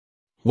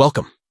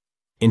Welcome!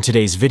 In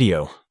today's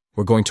video,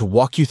 we're going to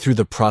walk you through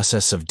the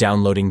process of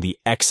downloading the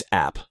X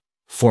app,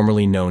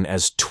 formerly known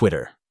as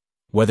Twitter.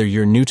 Whether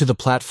you're new to the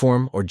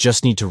platform or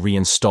just need to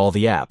reinstall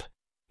the app,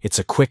 it's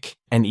a quick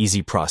and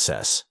easy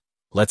process.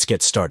 Let's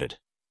get started.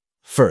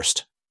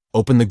 First,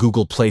 open the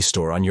Google Play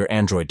Store on your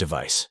Android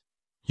device.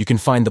 You can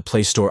find the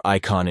Play Store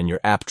icon in your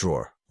app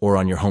drawer or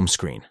on your home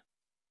screen.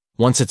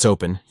 Once it's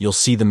open, you'll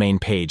see the main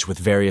page with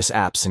various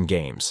apps and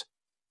games.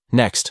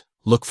 Next,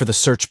 look for the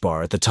search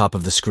bar at the top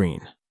of the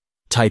screen.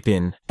 Type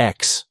in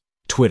X,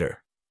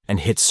 Twitter, and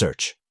hit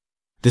search.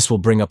 This will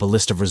bring up a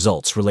list of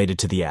results related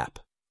to the app.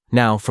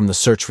 Now, from the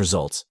search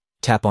results,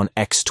 tap on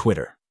X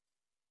Twitter.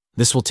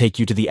 This will take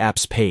you to the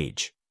app's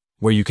page,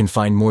 where you can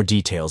find more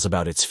details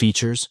about its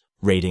features,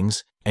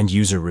 ratings, and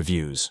user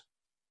reviews.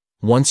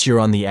 Once you're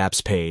on the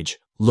app's page,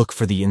 look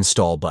for the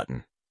Install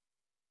button.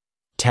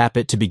 Tap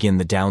it to begin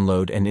the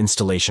download and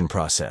installation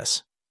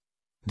process.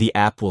 The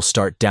app will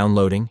start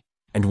downloading,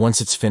 and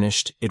once it's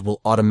finished, it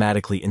will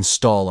automatically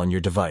install on your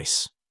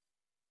device.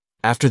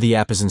 After the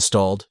app is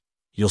installed,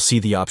 you'll see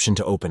the option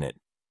to open it.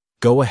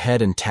 Go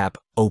ahead and tap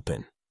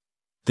Open.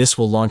 This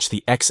will launch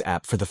the X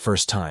app for the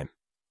first time.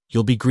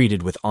 You'll be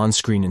greeted with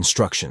on-screen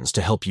instructions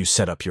to help you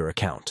set up your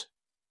account.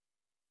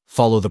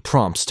 Follow the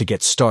prompts to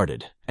get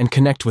started and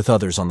connect with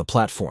others on the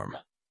platform.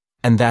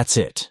 And that's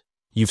it.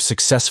 You've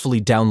successfully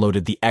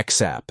downloaded the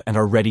X app and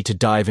are ready to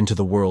dive into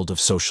the world of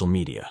social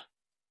media.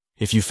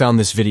 If you found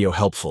this video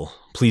helpful,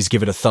 please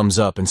give it a thumbs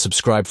up and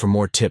subscribe for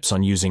more tips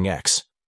on using X.